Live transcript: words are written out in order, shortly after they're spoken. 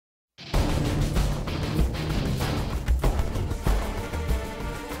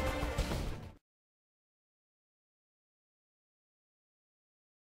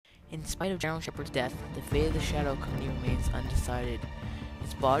In spite of General Shepard's death, the fate of the Shadow Company remains undecided.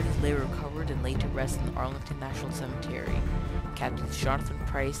 Its body is later recovered and laid to rest in the Arlington National Cemetery. Captains Jonathan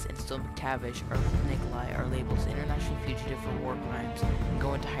Price and Still MacTavish Nikolai are labeled as international fugitive for war crimes and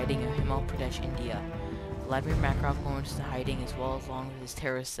go into hiding in Himachal Pradesh, India. Vladimir Makarov goes into hiding as well, along with his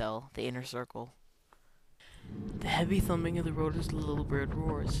terrorist cell, the Inner Circle. The heavy thumping of the road as the little bird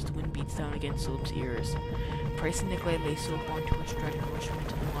roars as the wind beats down against Soap's ears. Price and Nikolai lay Soap onto a stretcher and rush him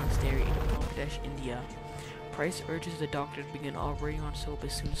into the monastery in Himachal Pradesh, India. Price urges the doctor to begin operating on Soap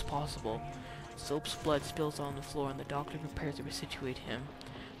as soon as possible. Soap's blood spills on the floor and the doctor prepares to resuscitate him.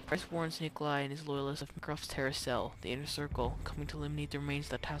 Price warns Nikolai and his loyalists of Makarov's terrorist cell, the Inner Circle, coming to eliminate the remains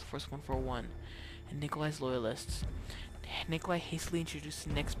of the Task Force 141, and Nikolai's loyalists. Nikolai hastily introduces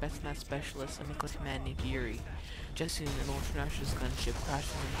the next Betsnaz specialist, a Nikolai's command named Yuri. Just soon, an ultra-nationalist gunship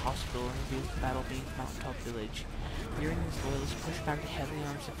crashes in the hospital and reveals the battle being Mountaintop Village. Yuri and his loyalists push back the heavily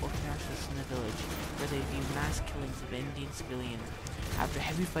armed ultra-nationalists in the village, where they view mass killings of Indian civilians. After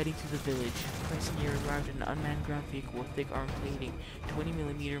heavy fighting through the village, Price and Yuri arrived in an unmanned ground vehicle with thick arm plating,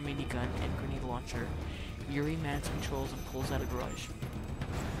 20mm minigun, and grenade launcher. Yuri mans controls and pulls out a garage.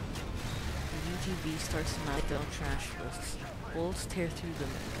 The UGV starts to mount the ultra-nationalists. Bullets tear through them,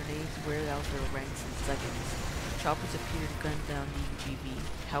 and grenades wear out their ranks in seconds. Choppers appear to gun down the UGV,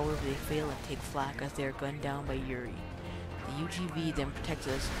 however they fail and take flak as they are gunned down by Yuri. The UGV then protects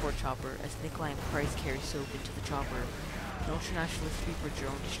a support chopper as Nikolai and Price carry Soap into the chopper. An ultra-nationalist Reaper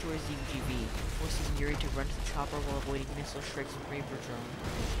drone destroys the UGV, forcing Yuri to run to the chopper while avoiding missile strikes from Reaper drone.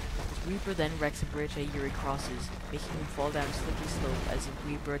 The Reaper then wrecks a bridge that Yuri crosses, making him fall down a slippery slope as the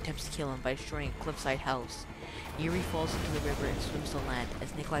Reaper attempts to kill him by destroying a cliffside house. Yuri falls into the river and swims to land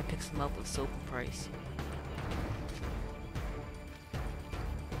as Nikolai picks him up with Soap and Price.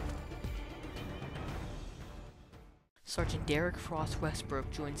 Sergeant Derek Frost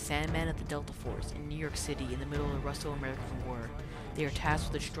Westbrook joins Sandman of the Delta Force in New York City in the middle of the Russo-American War. They are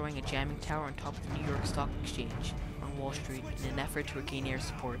tasked with destroying a jamming tower on top of the New York Stock Exchange on Wall Street in an effort to regain air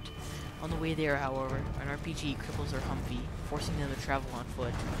support. On the way there, however, an RPG cripples their Humvee, forcing them to travel on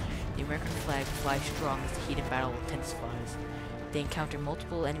foot. The American flag flies strong as the heated battle intensifies. They encounter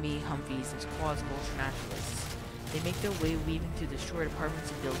multiple enemy Humvees and squads of ultra-nationalists. They make their way weaving through destroyed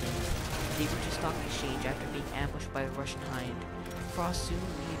apartments and buildings. They reach a stock exchange after being ambushed by a Russian hind. Frost soon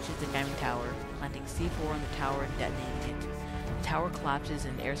reaches the jamming tower, planting C4 on the tower and detonating it. The tower collapses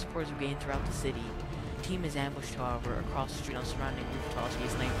and air support is regained throughout the city. The team is ambushed, however, across the street on surrounding rooftops via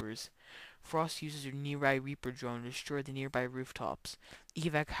snipers. Frost uses her nearby Reaper drone to destroy the nearby rooftops.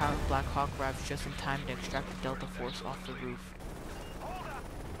 Evac Black Hawk arrives just in time to extract the Delta Force off the roof.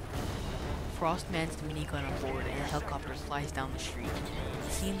 Frost mans the minigun on board and a helicopter flies down the street. The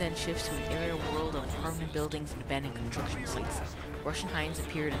scene then shifts to an aerial world of apartment buildings and abandoned construction sites. Russian hinds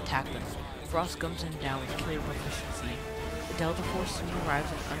appear and attack them. Frost guns them down with killer proficiency. The Delta Force soon arrives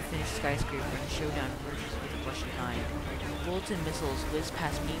at an unfinished skyscraper and a showdown emerges with the Russian hind. Bullets and missiles whiz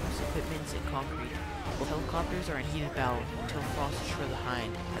past beams, equipment, and concrete. Both helicopters are in heated battle until Frost destroys the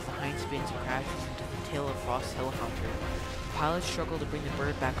hind, as the hind spins and crashes into the tail of Frost's helicopter. Pilots struggle to bring the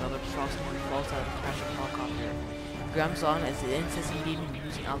bird back up and Frost nearly falls out of the crashing helicopter. He grabs on as the insects eating and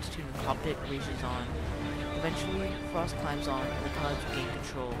losing altitude in the cockpit rages on. Eventually, Frost climbs on and the pilots regain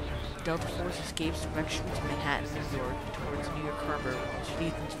control. The Delta Force escapes direction to Manhattan, New York, towards New York Harbor, which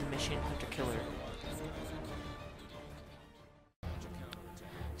leads into the mission Hunter-Killer.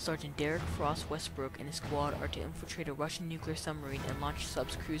 Sergeant Derek Frost Westbrook and his squad are to infiltrate a Russian nuclear submarine and launch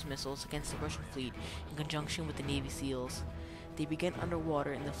subs cruise missiles against the Russian fleet in conjunction with the Navy SEALs. They begin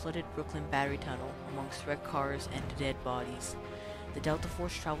underwater in the flooded Brooklyn Battery Tunnel amongst wrecked cars and dead bodies. The Delta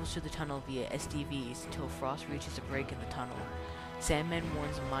Force travels through the tunnel via SDVs until Frost reaches a break in the tunnel. Sandman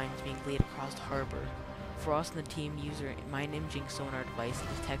warns of mines being laid across the harbor. Frost and the team use their mine-imaging sonar device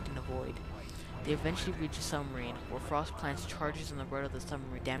to detect and avoid. They eventually reach a submarine, where Frost plants charges on the rudder of the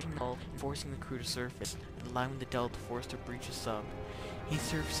submarine, damaging the hull and forcing the crew to surface, and allowing the Delta Force to breach a sub. He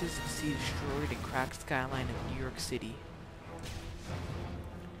surfaces and sees destroyed and cracked skyline of New York City.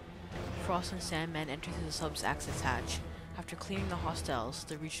 Frost and Sandman enter through the sub's access hatch. After clearing the hostiles,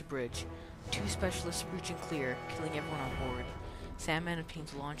 they reach the bridge. Two specialists breach and clear, killing everyone on board. Sandman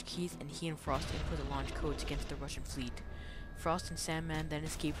obtains launch keys, and he and Frost input the launch codes against the Russian fleet. Frost and Sandman then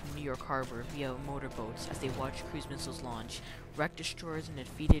escape from New York Harbor via motorboats as they watch cruise missiles launch. Wrecked destroyers and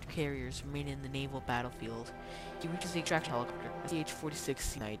defeated carriers remain in the naval battlefield. He reaches the extract helicopter,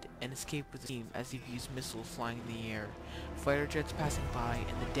 CH-46 Knight, and escapes with the team as he views missiles flying in the air, fighter jets passing by,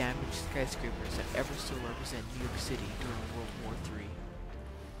 and the damaged skyscrapers that ever still represent New York City during World War III.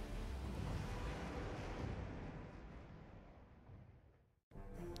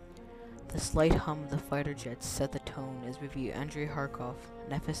 The slight hum of the fighter jets set the tone as we view Andrei Kharkov,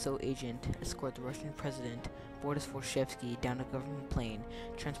 an FSO agent, escort the Russian president, Boris Vorshevsky, down a government plane,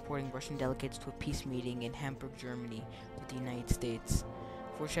 transporting Russian delegates to a peace meeting in Hamburg, Germany, with the United States.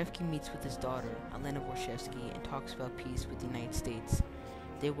 Vorshevsky meets with his daughter, Elena Vorshevsky, and talks about peace with the United States.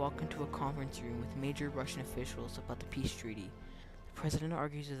 They walk into a conference room with major Russian officials about the peace treaty. The president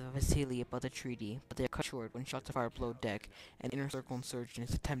argues with Vasily about the treaty, but they are cut short when shots are fired below deck and inner circle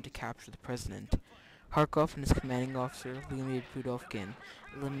insurgents attempt to capture the president. Kharkov and his commanding officer, Leonid Budovkin,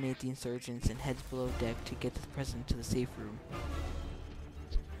 eliminate the insurgents and heads below deck to get the president to the safe room.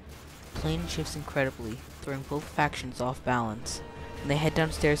 The plane shifts incredibly, throwing both factions off balance. When they head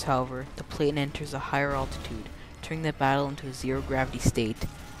downstairs, however, the plane enters a higher altitude, turning the battle into a zero-gravity state.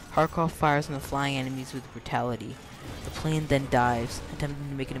 Kharkov fires on the flying enemies with brutality. The plane then dives, attempting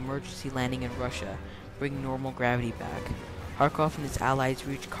to make an emergency landing in Russia, bringing normal gravity back. Kharkov and his allies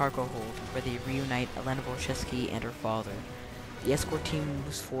reach cargo hold, where they reunite Elena Vorshevsky and her father. The escort team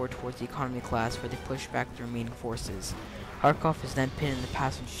moves forward towards the economy class, where they push back the remaining forces. Kharkov is then pinned in the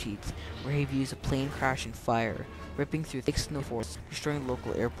passenger seats, where he views a plane crash and fire, ripping through thick snow forests, destroying the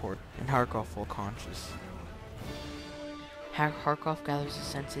local airport, and Kharkov falls conscious. Kharkov gathers his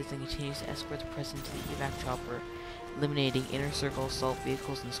senses and continues to escort the president to the evac chopper, eliminating inner circle assault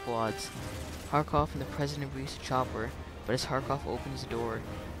vehicles and squads. Kharkov and the president reach the chopper, but as Kharkov opens the door,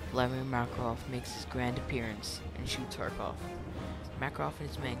 Vladimir Makarov makes his grand appearance and shoots Kharkov. Makarov and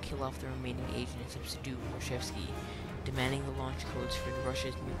his men kill off the remaining agents and subdue Vorshevsky, demanding the launch codes for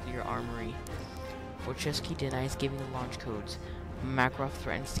Russia's nuclear armory. Vorshevsky denies giving the launch codes, but Makarov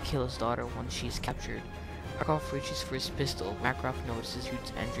threatens to kill his daughter once she is captured. Kharkov reaches for his pistol. Makarov notices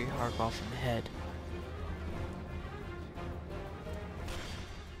shoots Andrei Kharkov in the head.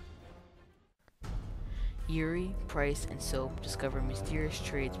 Yuri, Price, and Soap discover mysterious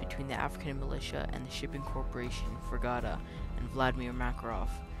trades between the African militia and the shipping corporation, Fragata, and Vladimir Makarov.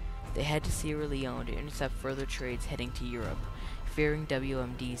 They head to Sierra Leone to intercept further trades heading to Europe, fearing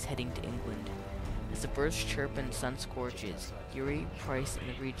WMDs heading to England. As the birds chirp and the sun scorches, Yuri, Price, and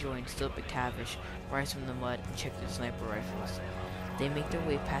the rejoined MacTavish rise from the mud and check their sniper rifles. They make their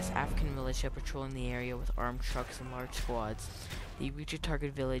way past African militia patrolling the area with armed trucks and large squads. They reach a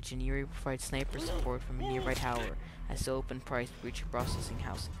target village and Yuri provides sniper support from a nearby tower as Soap and Price reach a processing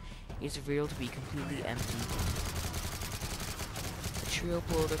house. It is revealed to be completely empty. The trio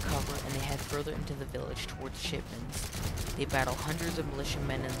blow their cover and they head further into the village towards shipments. They battle hundreds of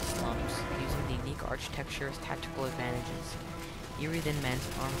militiamen in the slums, using the unique architecture as tactical advantages. Yuri then mans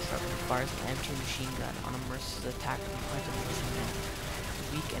an armed truck and fires an M2 machine gun on a merciless attack from front of militiamen. The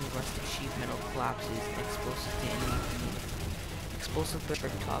weak and rusted sheet metal collapses and exposes the enemy beneath. Explosive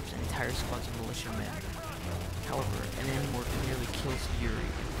brick tops and entire squads of militiamen. However, an enemy mortar nearly kills Yuri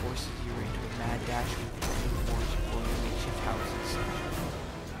and forces Yuri into a mad dash with enemy mortars blowing makeshift houses.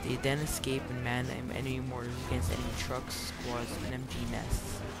 They then escape and man enemy mortars against enemy trucks, squads, and MG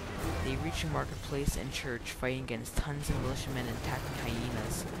nests. They reach a marketplace and church, fighting against tons of militiamen and attacking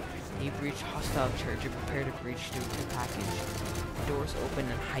hyenas. They breach hostile church and prepare to breach through the package. The doors open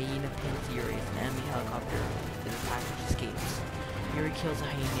and hyena pins Yuri as an enemy helicopter, but the package escapes. Yuri kills a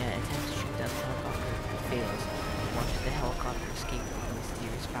hyena and attempts to shoot down the helicopter, but fails, and watches the helicopter escape with the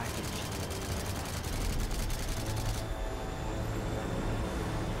mysterious package.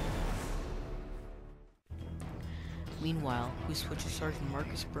 Meanwhile, we switch to Sergeant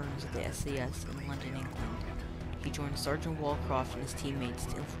Marcus Burns of the SAS in London, England. He joins Sergeant Walcroft and his teammates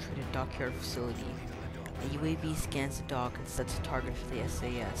to infiltrate a dockyard facility. A UAV scans the dock and sets a target for the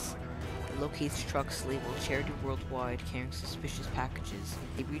SAS. It locates trucks labeled Charity Worldwide carrying suspicious packages.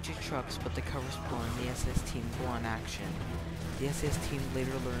 They reach the trucks, but the cover's blown and the SS team go on action. The SS team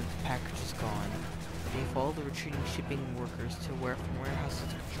later learns the package is gone. They follow the retreating shipping workers from warehouses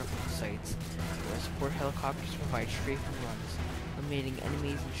to construction sites, where support helicopters provide strafing runs, eliminating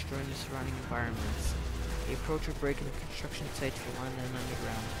enemies and destroying the surrounding environments. They approach or break into construction sites for London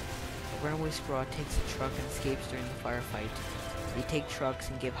Underground. A runaway squad takes the truck and escapes during the firefight. They take trucks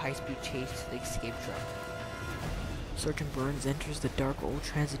and give high-speed chase to the escape truck. Sergeant Burns enters the dark old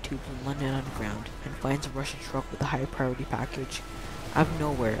transit tubes in London Underground and finds a Russian truck with a high-priority package. Out of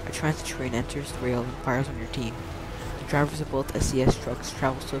nowhere, a transit train enters the rail and fires on your team. The drivers of both SES trucks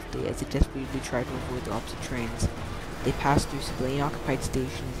travel swiftly as they desperately try to avoid the opposite trains. They pass through civilian-occupied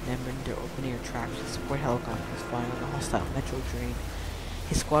stations and then enter open-air tracks to support helicopters flying on the hostile metro train.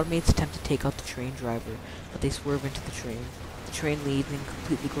 His squad mates attempt to take out the train driver, but they swerve into the train. The train leaves and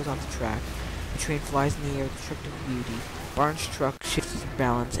completely goes off the track. The train flies in the air with destructive beauty. Barnes' truck shifts his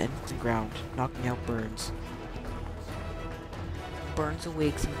balance and hits the ground, knocking out Burns. Burns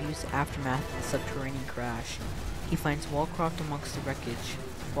awakes and views the aftermath of the subterranean crash. He finds Walcroft amongst the wreckage.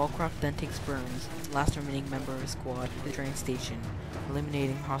 Walcroft then takes Burns, the last remaining member of his squad, to the train station,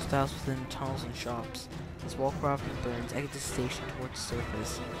 eliminating hostiles within the tunnels and shops. As Walcroft and Burns exit the station towards the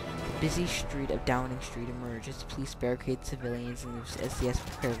surface, the busy street of Downing Street emerges as police barricade civilians and the SAS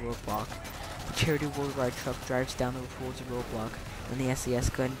prepare roadblock. The Charity Worldwide truck drives down towards the roadblock, and the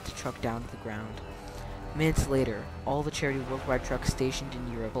SAS guns the truck down to the ground. Minutes later, all the Charity Worldwide trucks stationed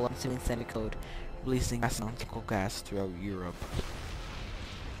in Europe pull up civilian Senate code, releasing chemical gas throughout Europe.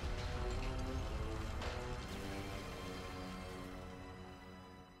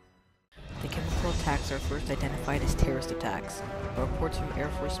 The chemical attacks are first identified as terrorist attacks, but reports from Air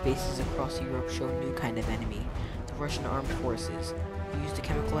Force bases across Europe show a new kind of enemy, the Russian armed forces, who used the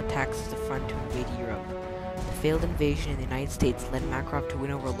chemical attacks as a front to invade Europe. The failed invasion in the United States led Makarov to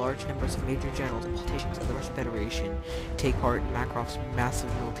win over large numbers of major generals and politicians of the Russian Federation to take part in Makarov's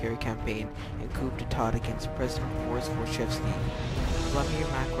massive military campaign and coup d'etat against President Boris Gorbachev. Vladimir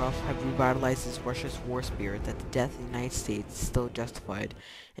Makarov had revitalized Russia's war spirit that the death of the United States is still justified,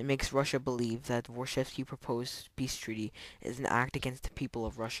 and makes Russia believe that the Gorbachev proposed peace treaty is an act against the people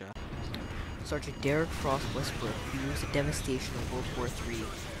of Russia. Sergeant Derek Frost Westbrook views the devastation of World War III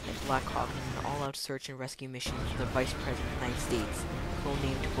and Black Hawk in an all-out search and rescue mission for the Vice President of the United States,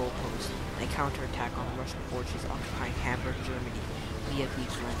 codenamed Goalpost, and a counterattack on the Russian forces occupying Hamburg, Germany, via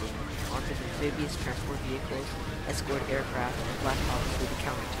Beach Landing, armed with amphibious transport vehicles, escort aircraft, and Black Hawks lead the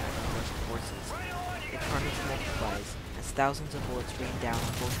counterattack on Russian forces. The carnage multiplies as thousands of bullets rain down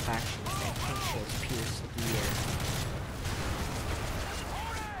on both factions and tank shells pierce the air.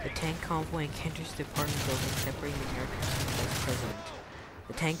 The tank convoy encounters the apartment building separating the Americans from the Vice President.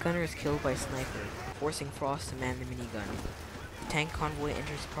 The tank gunner is killed by a sniper, forcing Frost to man the minigun. The tank convoy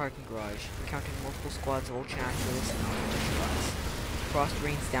enters the parking garage, encountering multiple squads of ultranationalists and automatic. Frost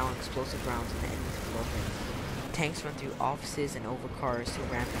rains down explosive rounds on the enemies below him. The tanks run through offices and over cars to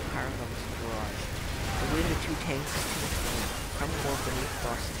ramp and fire guns in the garage. The weight of the two tanks is too much for them, coming more beneath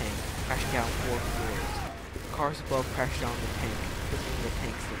Frost's tank, crashing down 4 floors. The cars above crash down the tank, pushing the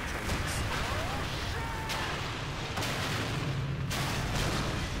tank's electronics.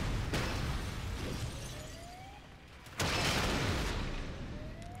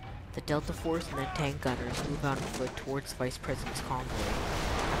 The Delta Force and the tank gunners move on foot towards the Vice President's convoy.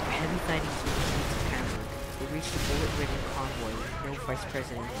 After heavy fighting through the streets of Hamburg, they reach the bullet-ridden convoy with no Vice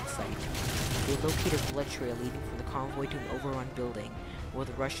President in sight. They locate a blood trail leading from the convoy to an overrun building, where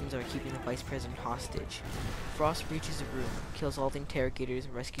the Russians are keeping the Vice President hostage. Frost reaches the room, kills all the interrogators,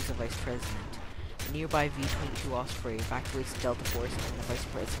 and rescues the Vice President. The nearby V-22 Osprey evacuates the Delta Force and the Vice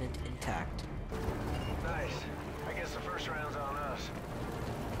President intact. Nice. I guess the first round's on us.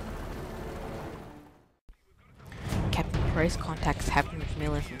 Captain Price contacts Captain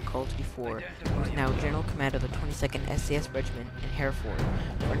MacMillan from Call of Duty 4, who is now General Commander of the 22nd SAS Regiment in Hereford,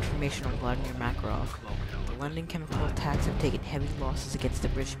 for information on Vladimir Makarov. The London chemical attacks have taken heavy losses against the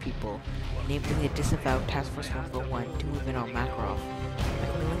British people, enabling the disavowed Task Force 141 to move in on Makarov.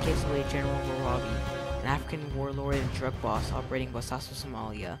 MacMillan gives away General Warabi, an African warlord and drug boss operating Bosaso,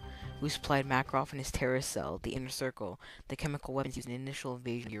 Somalia, who supplied Makarov and his terrorist cell, the Inner Circle, the chemical weapons used in the initial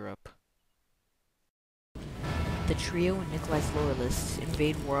invasion of Europe. The trio and Nikolai's loyalists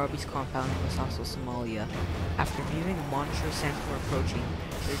invade Warabi's compound in Bosaso, Somalia. After viewing a monstrous sandstorm approaching,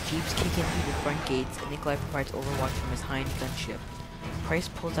 their jeeps kick in through the front gates and Nikolai provides overwatch from his Hind gunship. Price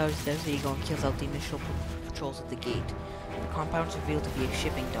pulls out his Desert Eagle and kills out the initial patrols at the gate. The compound is revealed to be a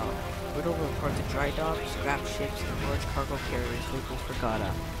shipping dock, riddled with parts of dry docks, scrap ships, and large cargo carriers labeled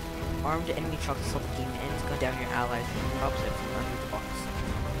Frigata. Armed enemy trucks assault the game and gun down your allies and drops it from under the box.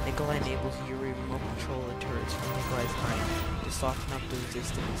 Nikolai enables Yuri remote control of the turrets from Nikolai's Hind to soften up the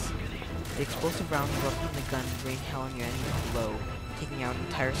resistance. The explosive rounds erupt from the gun and rain hell on your enemies below, taking out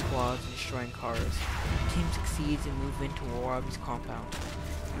entire squads and destroying cars. The team succeeds and moves into Warabi's compound.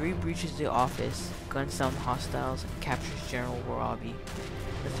 Yuri breaches the office, guns down the hostiles, and captures General Warabi.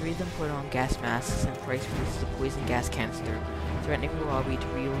 The three of them put on gas masks and Price releases a poison gas canister, threatening Warabi to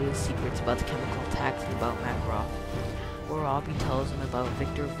reveal the secrets about the chemical attacks and about Makarov. Warabi tells him about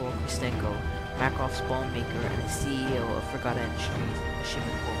Viktor Volkristenko, Makarov's bomb maker and the CEO of Frigata Industries, a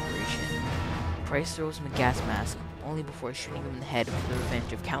shipping corporation. Price throws him a gas mask, only before shooting him in the head for the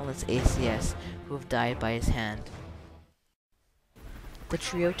revenge of countless ACS who have died by his hand. The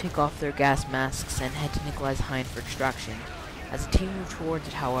trio take off their gas masks and head to Nikolai's Hind for extraction. As the team moves towards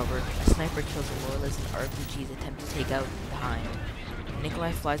it, however, a sniper kills a loyalist and RPGs attempt to take out the Hind.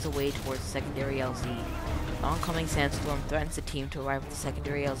 Nikolai flies away towards the secondary LZ. The oncoming sandstorm threatens the team to arrive at the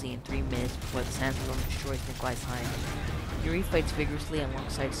secondary LZ in 3 minutes before the sandstorm destroys Nikolai's Hind. Yuri fights vigorously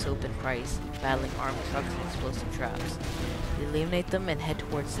alongside Soap and Price, battling armed trucks and explosive traps. They eliminate them and head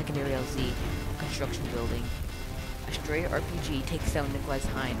towards secondary LZ, a construction building. A stray RPG takes down Nikolai's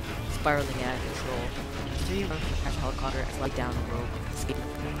hind, spiraling out of control. The three run from the crashed helicopter and slide down a rope, escaping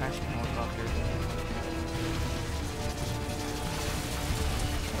from the crashing helicopter.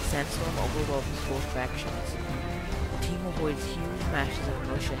 Sandstorm overwhelms both factions. The team avoids huge masses of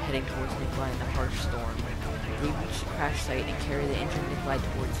militia heading towards Nikolai in the harsh storm. They reach the crash site and carry the injured Nikolai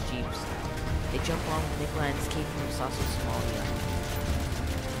towards jeeps. They jump on with Nikolai and escape from Sasso, Somalia.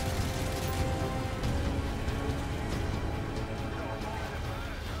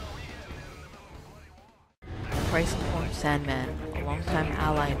 Price informs Sandman, a longtime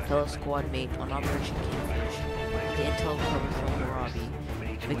ally and fellow squad mate on Operation Kingfish, the intel recovered from Murabi,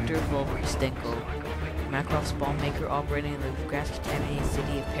 Victor Volker-Stenko, Makarov's bomb maker operating in the gas-contaminated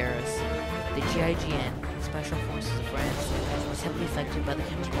city of Paris. The GIGN, Special Forces of France, was heavily affected by the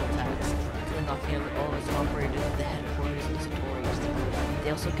chemical attacks, killing off nearly all of its operators at the headquarters in Satori.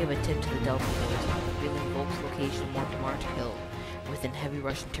 They also give a tip to the Delta Force, revealing Volk's location Montmartre Hill, within heavy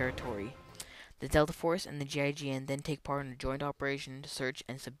Russian territory. The Delta Force and the GIGN then take part in a joint operation to search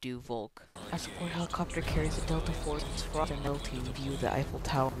and subdue Volk. A support helicopter carries the Delta Force and Frost and Mel team view the Eiffel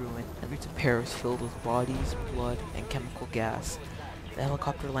Tower ruin and streets of Paris filled with bodies, blood, and chemical gas. The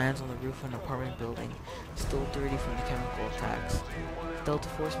helicopter lands on the roof of an apartment building, still dirty from the chemical attacks. The Delta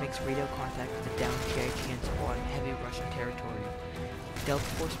Force makes radio contact with the downed GIGN squad in heavy Russian territory. The Delta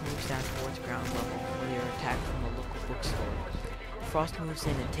Force moves down towards ground level, where they are attacked from a local bookstore. Frost moves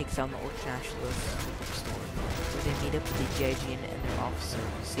in and takes down the ultranationalists at the bookstore, where they meet up with the GIGN and their officer,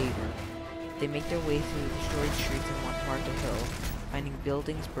 Saber. They make their way through the destroyed streets of Montmartre Hill, finding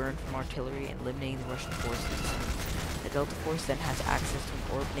buildings burned from artillery and eliminating the Russian forces. The Delta Force then has access to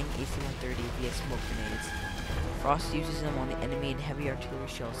an orbiting AC-130 via smoke grenades. Frost uses them on the enemy and heavy artillery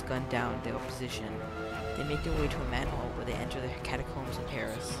shells gun down the opposition. They make their way to a manhole where they enter the catacombs of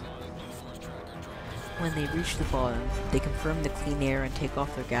Paris. When they reach the bottom, they confirm the clean air and take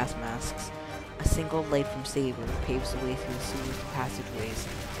off their gas masks. A single light from Saber paves the way through the sewers and passageways.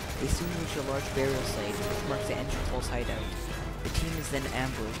 They soon reach a large burial site, which marks the entrance hall's hideout. The team is then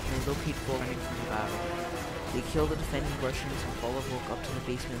ambushed, and they locate Volk running from the battle. They kill the defending Russians and follow Volk up to the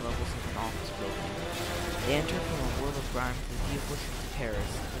basement levels of an office building. They enter from a world of grime to the beautiful streets of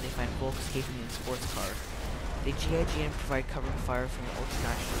Paris, where they find Volk escaping in a sports car. The GIGN provide covering fire from the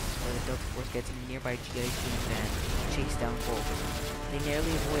ultranationalists, while the Delta Force gets in a nearby GIGN van to chase down Volk. They narrowly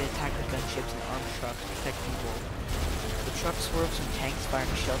avoid attack with gunships and armed trucks, protecting Volk. The truck swerves from tanks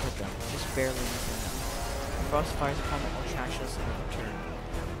firing shells at them, just barely missing them. Frost fires upon the ultranationalists in return.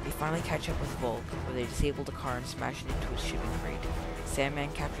 They finally catch up with Volk, where they disable the car and smash it into a shipping crate.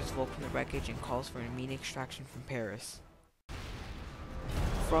 Sandman captures Volk from the wreckage and calls for an immediate extraction from Paris.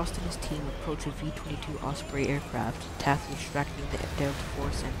 Frost and his team approach a V-22 Osprey aircraft, tasked with extracting the Delta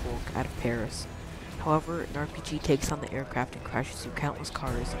Force and Volk out of Paris. However, an RPG takes on the aircraft and crashes through countless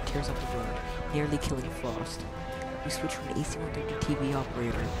cars and tears up the road, nearly killing Frost. We switch from an AC-130 TV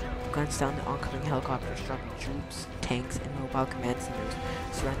operator, who guns down the oncoming helicopters, dropping troops, tanks, and mobile command centers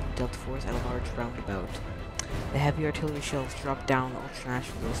surrounding the Delta Force at a large roundabout. The heavy artillery shells drop down the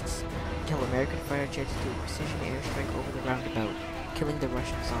ultranationalists until American fighter jets do a precision airstrike over the roundabout, killing the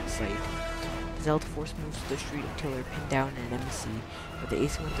Russians on sight. The Delta Force moves to the street until they're pinned down in an embassy, where the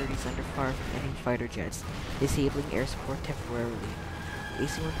AC-130 is under fire from enemy fighter jets, disabling air support temporarily. The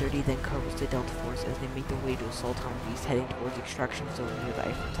AC-130 then covers the Delta Force as they make their way to assault Humvees heading towards the extraction zone near the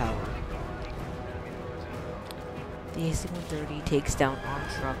Eiffel Tower. The AC-130 takes down armed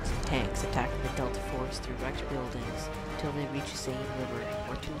trucks and tanks attacking the Delta Force through wrecked buildings until they reach the Seine River,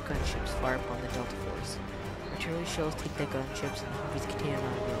 where two gunships fire upon the Delta Force. Artillery shells take the gunships and the Humvees continue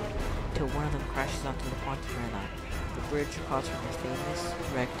on the road until one of them crashes onto the Ponte Morena, the bridge across from the famous,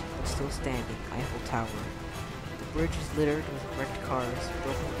 wrecked, but still standing Eiffel Tower. The bridge is littered with wrecked cars,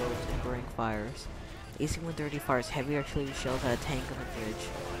 broken roads, and burning fires. The AC-130 fires heavy artillery shells at a tank on the bridge.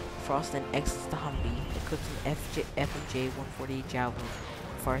 Frost then exits the Humvee, equips an F&J 148 Javelin,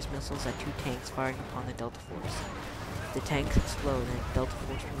 and fires missiles at two tanks firing upon the Delta Force. The tanks explode and the Delta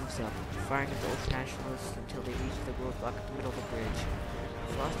Force moves up, firing at the ultranationalists until they reach the roadblock at the middle of the bridge.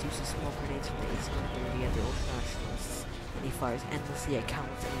 Frost uses smoke grenades from the AC-130 at the ultranationalists, and he fires endlessly at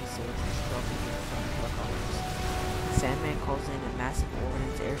countless enemy soldiers dropping in from helicopters. Sandman calls in a massive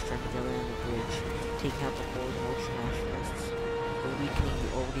ordnance airstrike at the other end of the bridge, taking out the horde of ultranationalists, but weakening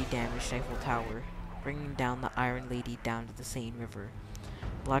the already damaged Eiffel Tower, bringing down the Iron Lady down to the Seine River.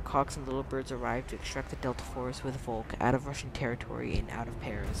 Black Hawks and Little Birds arrive to extract the Delta Force with Volk out of Russian territory and out of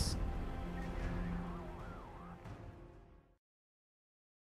Paris.